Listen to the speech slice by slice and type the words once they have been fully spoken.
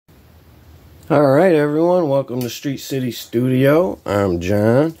Alright everyone, welcome to Street City Studio. I'm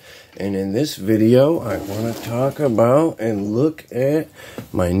John, and in this video I want to talk about and look at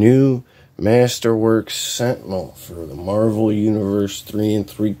my new masterworks sentinel for the Marvel Universe 3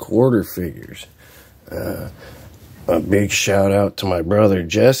 3/4 figures. A big shout out to my brother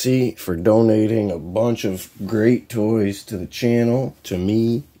Jesse for donating a bunch of great toys to the channel, to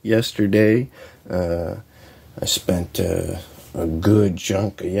me, yesterday. I spent a good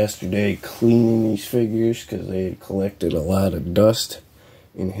chunk of yesterday cleaning these figures because they had collected a lot of dust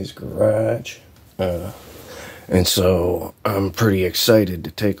in his garage. And so I'm pretty excited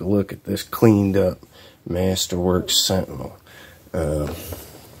to take a look at this cleaned up masterworks sentinel.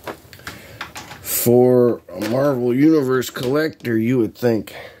 For a Marvel Universe collector, you would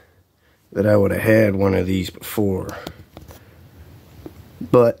think that I would have had one of these before.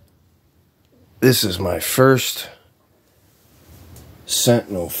 But this is my first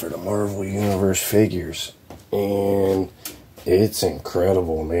sentinel for the Marvel Universe figures, and it's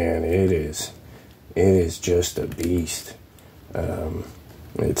incredible, man. It is just a beast.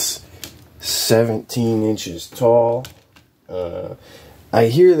 It's 17 inches tall. I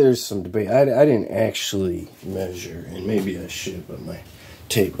hear there's some debate. I didn't actually measure, and maybe I should, but my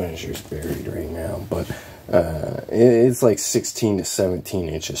tape measure is buried right now. But it's like 16 to 17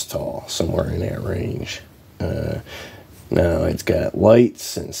 inches tall, somewhere in that range. Now it's got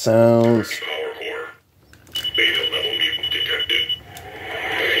lights and sounds. Power core. Beta level mutant detected.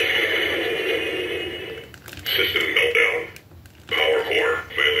 System meltdown. Power core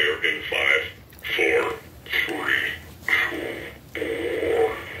failure in 5, 4, 3,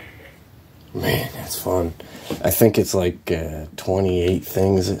 2, 1. Man, that's fun. I think it's like 28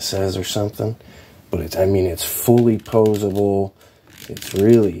 things it says or something. But I mean, it's fully posable. It's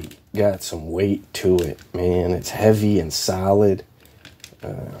really got some weight to it, man. It's heavy and solid.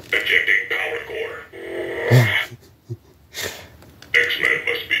 Ejecting power core. X-Men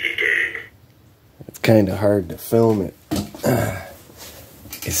must be detained. It's kind of hard to film it.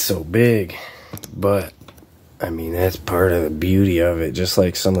 It's so big. But, I mean, that's part of the beauty of it. Just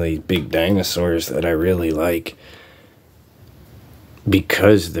like some of these big dinosaurs that I really like.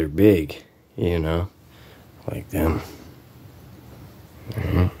 Because they're big, you know? Like them.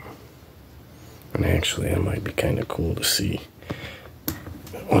 And actually, that might be kind of cool to see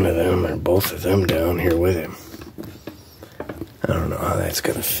one of them or both of them down here with him. I don't know how that's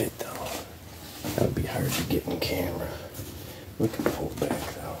going to fit, though. That would be hard to get in camera. We can pull back,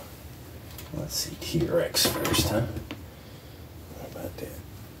 though. Let's see T-Rex first, huh? How about that?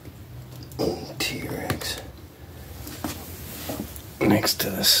 T-Rex. Next to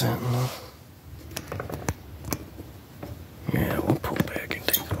the sentinel. Yeah, we'll pull back and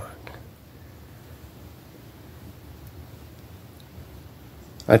take a look.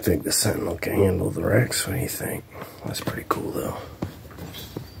 I think the Sentinel can handle the Rex. What do you think? That's pretty cool, though.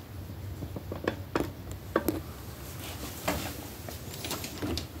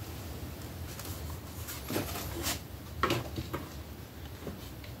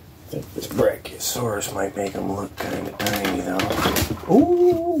 I think this Brachiosaurus might make him look kind of tiny, though.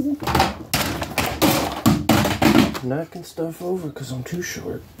 Ooh! Knocking stuff over because I'm too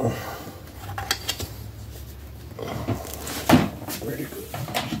short. Pretty good.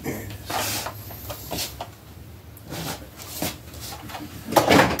 There it is.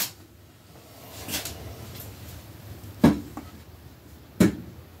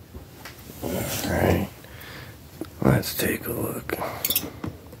 Alright. Let's take a look.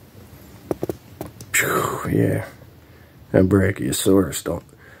 Phew, yeah. That Brachiosaurus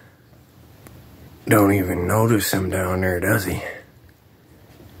don't even notice him down there, does he?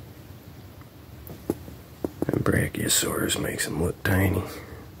 That Brachiosaurus makes him look tiny.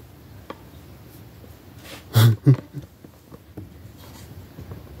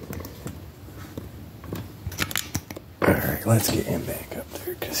 Alright, let's get him back up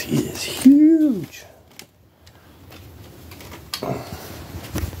there because he is huge.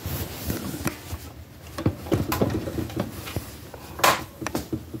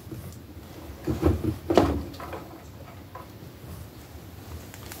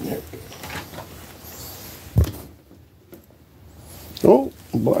 Oh,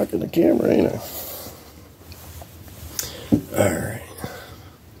 I'm blocking the camera, ain't I? Alright.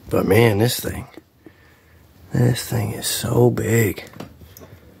 But man, this thing is so big.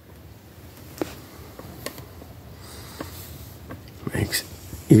 Makes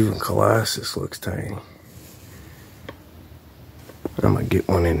even Colossus looks tiny. I'm gonna get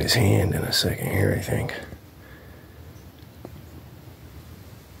one in his hand in a second here, I think.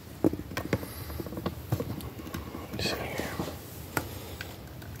 Let's see here.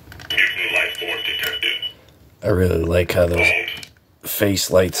 Mutant life force detected. I really like how those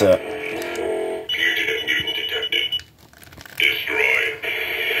face lights up. Fugitive mutant detected. Destroyed.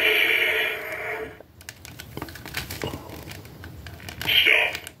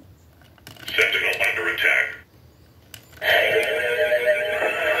 Stop. Sentinel under attack.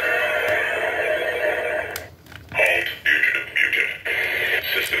 Halt, fugitive mutant.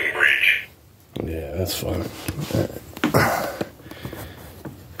 System breach. Yeah, that's fun.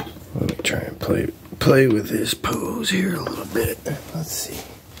 Let me try and play with this pose here a little bit. Let's see.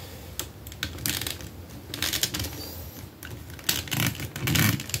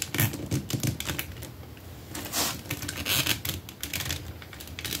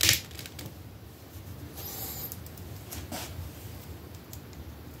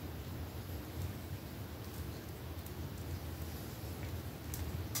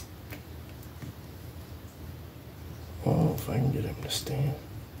 Oh, if I can get him to stand.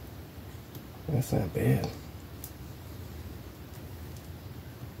 That's not bad.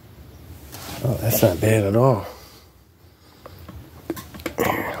 Oh, that's not bad at all.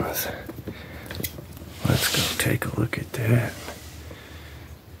 Here, let's go take a look at that.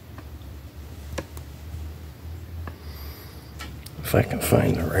 If I can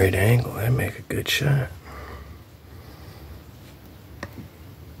find the right angle, that'd make a good shot.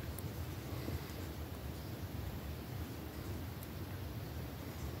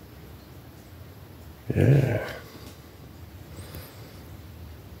 Yeah.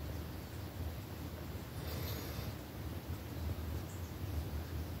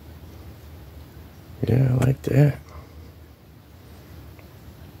 Yeah, I like that.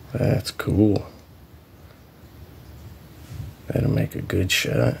 That's cool. That'll make a good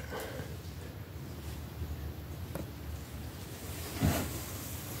shot.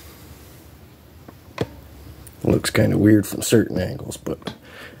 Looks kind of weird from certain angles, but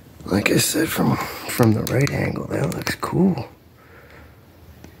like I said, from the right angle, that looks cool.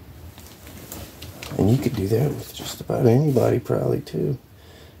 And you could do that with just about anybody probably too.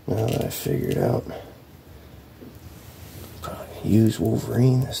 Now that I figured out, probably use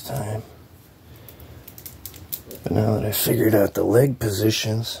Wolverine this time. But now that I figured out the leg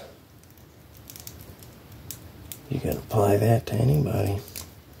positions, you can apply that to anybody.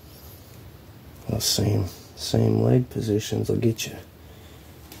 The same leg positions will get you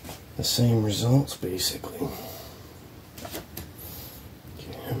the same results, basically.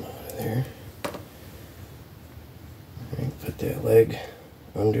 Get him out of there. And put that leg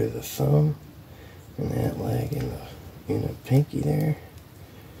under the thumb, and that leg in the pinky there.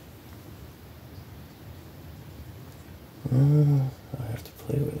 I have to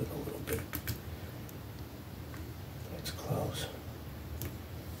play with it a little bit. That's close.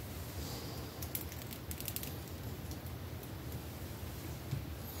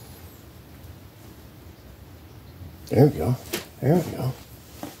 There we go. There we go.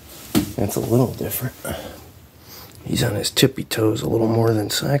 That's a little different. He's on his tippy toes a little more than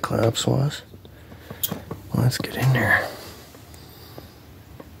Cyclops was. Well, let's get in there.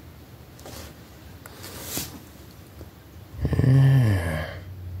 Yeah.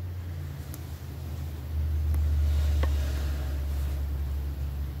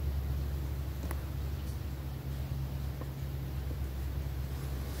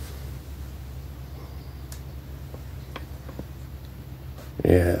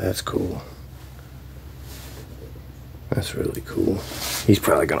 Yeah, that's cool. That's really cool. He's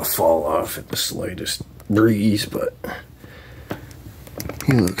probably gonna fall off at the slightest breeze, but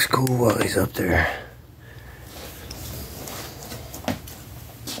he looks cool while he's up there.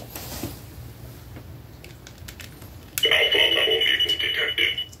 Alpha level mutant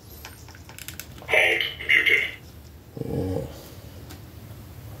detected. Halt, mutant. Yeah.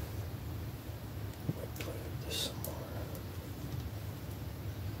 Might play with this some more.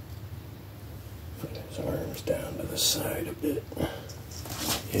 Put his arms down to the side a bit.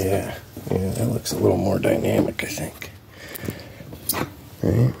 Yeah, that looks a little more dynamic, I think.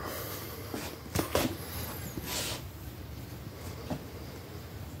 Right?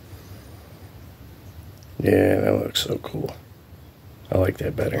 Yeah, that looks so cool. I like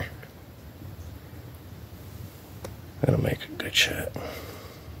that better. That'll make a good shot.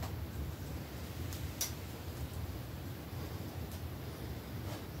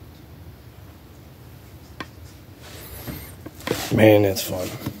 Man, that's fun.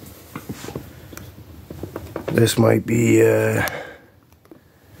 This might be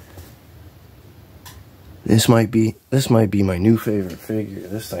my new favorite figure.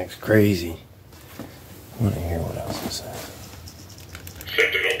 This thing's crazy. I want to hear what else it says.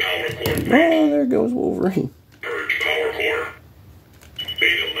 Sentinel power core. Oh, there goes Wolverine. Purge power core.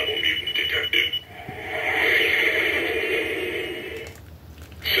 Beta level mutant detected.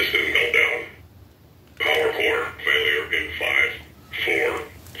 System meltdown. Power core failure in 5, 4,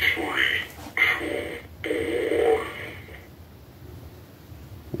 3, 2.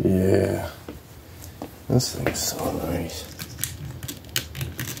 Yeah. This thing's so nice.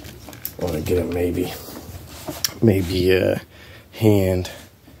 I want to get him maybe hand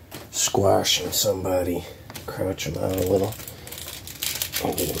squashing somebody. Crouch him out a little.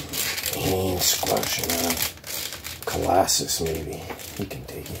 And get him hand squashing out. Colossus maybe. He can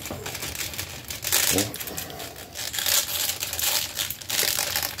take it. Yeah.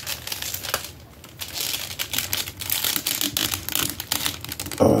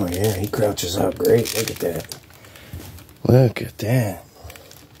 Oh yeah, he crouches out great. Look at that. Look at that.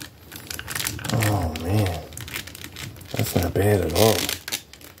 Oh man. That's not bad at all.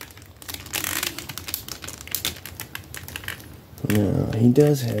 No, he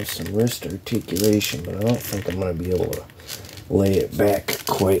does have some wrist articulation, but I don't think I'm going to be able to lay it back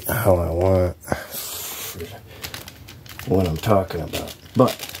quite how I want for what I'm talking about.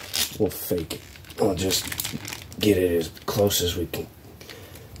 But we'll fake it. We'll just get it as close as we can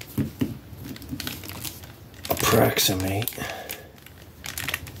approximate,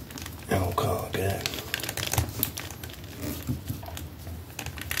 and we'll call it good.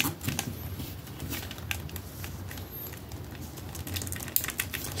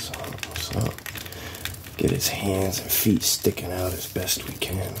 So get his hands and feet sticking out as best we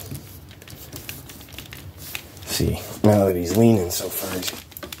can. See, now that he's leaning so far, he's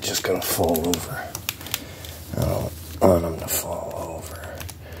just gonna fall over. I don't want him to fall over.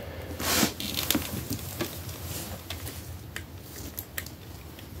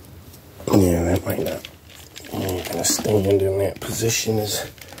 Yeah, that might not. He ain't gonna stand in that position as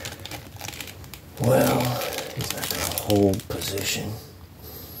well. He's not gonna hold position.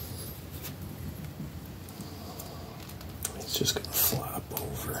 It's just gonna flop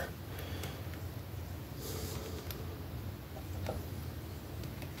over.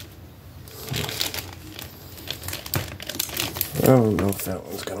 I don't know if that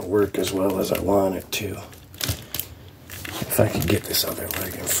one's gonna work as well as I want it to. If I could get this other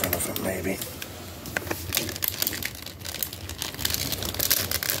leg in front of him, maybe.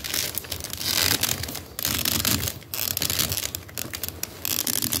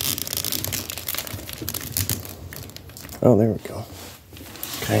 Oh, there we go.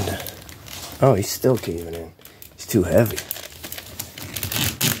 Kinda. Oh, he's still caving in. He's too heavy.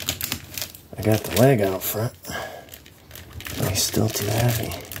 I got the leg out front. But he's still too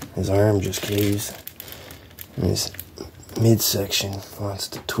heavy. His arm just caves. And his midsection wants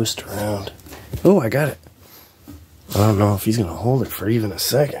to twist around. Oh, I got it. I don't know if he's going to hold it for even a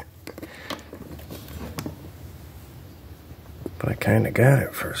second. But I kind of got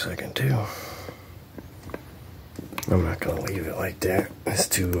it for a second, too. I'm not going to leave it like that. It's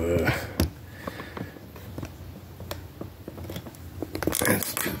too,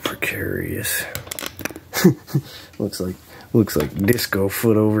 that's too precarious. looks like disco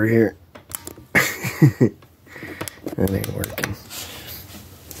foot over here. That ain't working.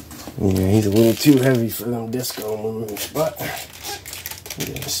 Yeah, he's a little too heavy for them disco movements, but I'm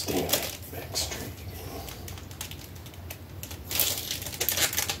gonna stand back straight again.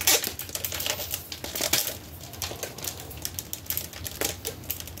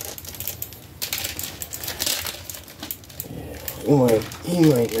 Yeah, he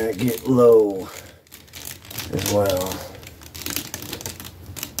might not get low as well.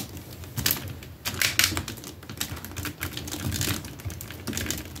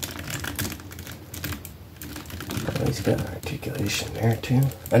 He's got articulation there too.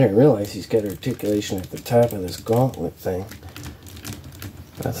 I didn't realize he's got articulation at the top of this gauntlet thing.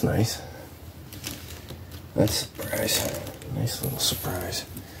 That's nice. That's a surprise. Nice little surprise.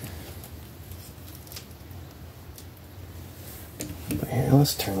 But here,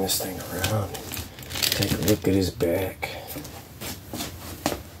 let's turn this thing around and take a look at his back.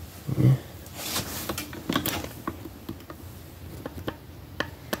 Yeah.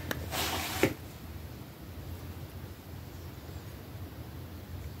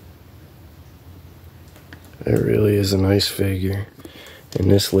 It really is a nice figure. And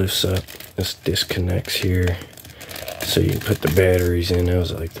this lifts up, this disconnects here. So you can put the batteries in. That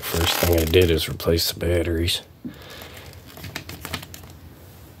was like the first thing I did is replace the batteries.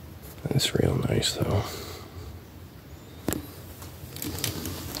 It's real nice though.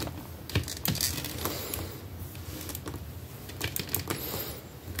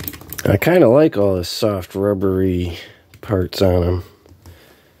 I kind of like all the soft rubbery parts on him.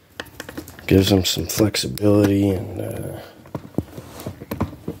 Gives them some flexibility and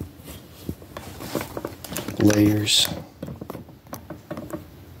layers.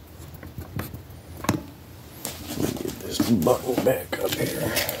 Let me get this button back up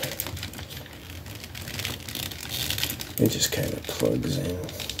here. It just kind of plugs in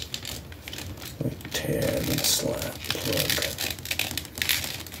like tab and slot plug.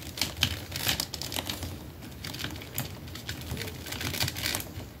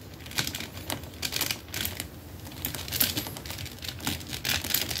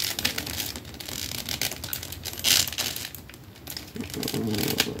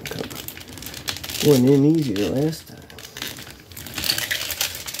 Went in easier last time.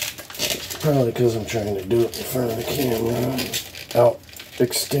 Probably because I'm trying to do it in front of the camera. Out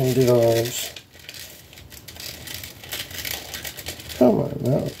extended arms. Come on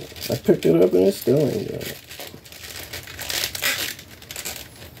now. I picked it up and it still ain't doing it.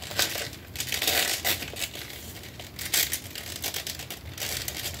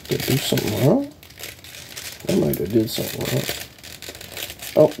 Did I do something wrong? I might have did something wrong.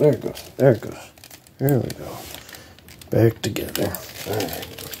 Oh, there it goes. There it goes. There we go. Back together. Alright.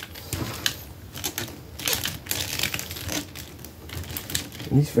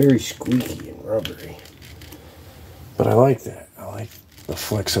 He's very squeaky and rubbery. But I like that. I like the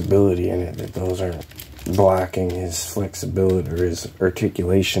flexibility in it, that those aren't blocking his flexibility or his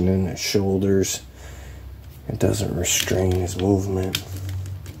articulation in his shoulders. It doesn't restrain his movement.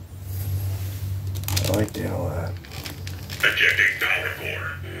 I like that a lot. Ejecting power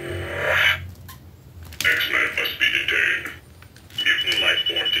core. X-Men must be detained. Mutant life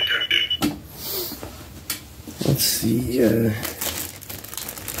form detected. Let's see,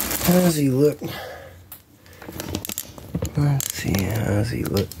 how's he look? Let's see, how's he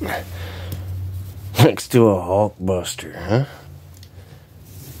look? Next to a Hulkbuster, huh?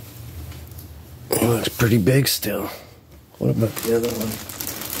 He looks pretty big still. What about the other one?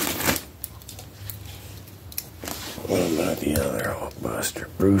 What about the other Hulkbuster?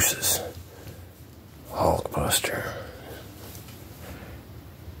 Bruce's Hulkbuster.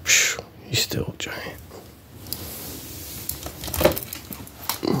 Phew, he's still giant.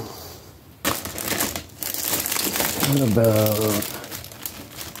 What about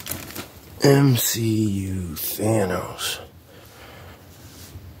MCU Thanos?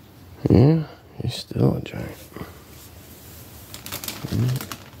 Yeah, he's still a giant.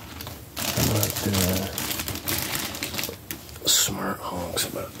 How about Smart Hulk's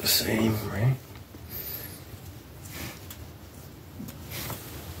about the same, right?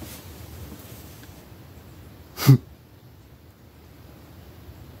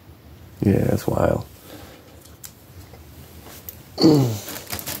 Yeah, that's wild.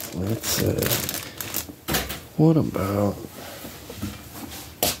 Let's, what about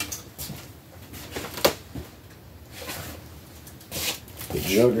the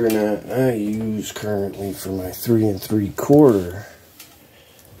Juggernaut I use currently for my 3 3/4?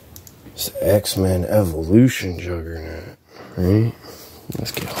 It's the X-Men Evolution Juggernaut, right?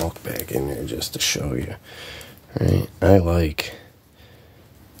 Let's get Hulk back in there just to show you, right? I like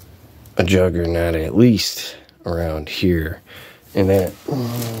a Juggernaut at least around here. And that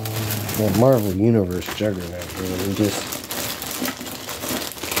Marvel Universe Juggernaut,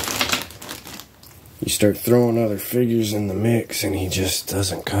 you start throwing other figures in the mix and he just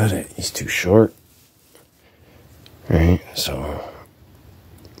doesn't cut it. He's too short. Right? So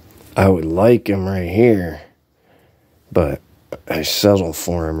I would like him right here, but I settle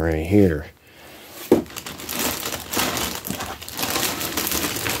for him right here.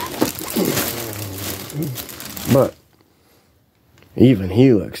 But even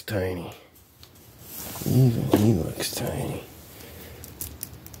he looks tiny. Even he looks tiny.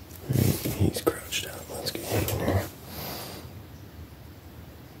 Right, he's crouched out. Let's get him in there.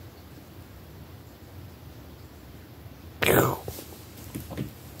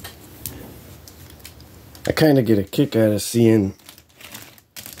 I kind of get a kick out of seeing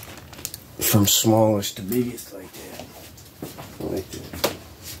from smallest to biggest like that. I like that.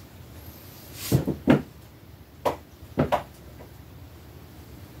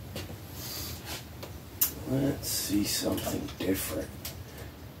 Let's see something different.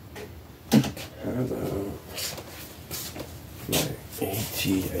 How about my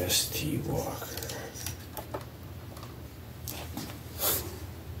ATST Walker?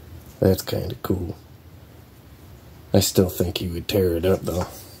 That's kind of cool. I still think he would tear it up though.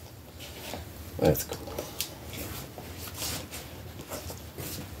 That's cool.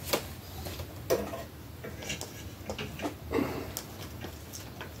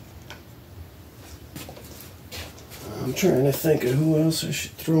 I'm trying to think of who else I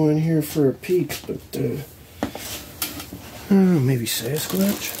should throw in here for a peek, but maybe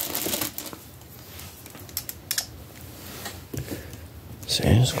Sasquatch?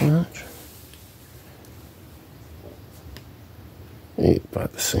 Sasquatch?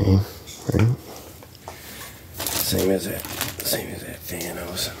 About the same, right? Same as that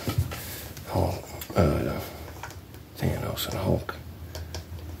Thanos and Hulk. Thanos and Hulk.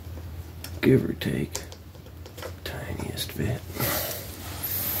 Give or take. Tiniest bit.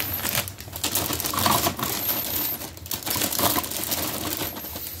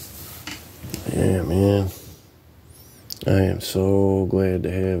 Yeah, man. I am so glad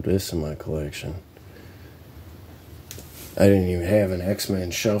to have this in my collection. I didn't even have an X-Men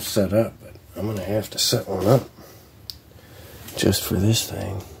shelf set up, but I'm going to have to set one up just for this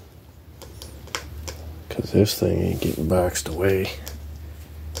thing. Because this thing ain't getting boxed away.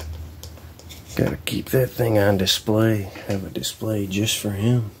 Gotta keep that thing on display. Have a display just for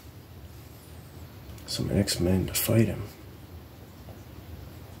him. Some X-Men to fight him.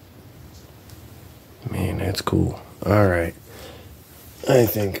 Man, that's cool. Alright. I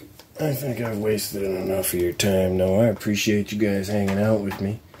think I've wasted enough of your time. No, I appreciate you guys hanging out with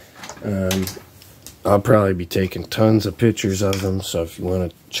me. I'll probably be taking tons of pictures of them, so if you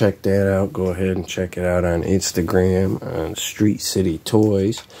want to check that out, go ahead and check it out on Instagram, on Street City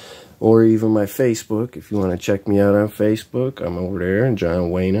Toys, or even my Facebook. If you want to check me out on Facebook, I'm over there,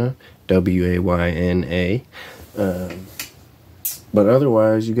 John Wayna, W-A-Y-N-A. But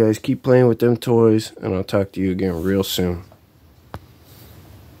otherwise, you guys keep playing with them toys, and I'll talk to you again real soon.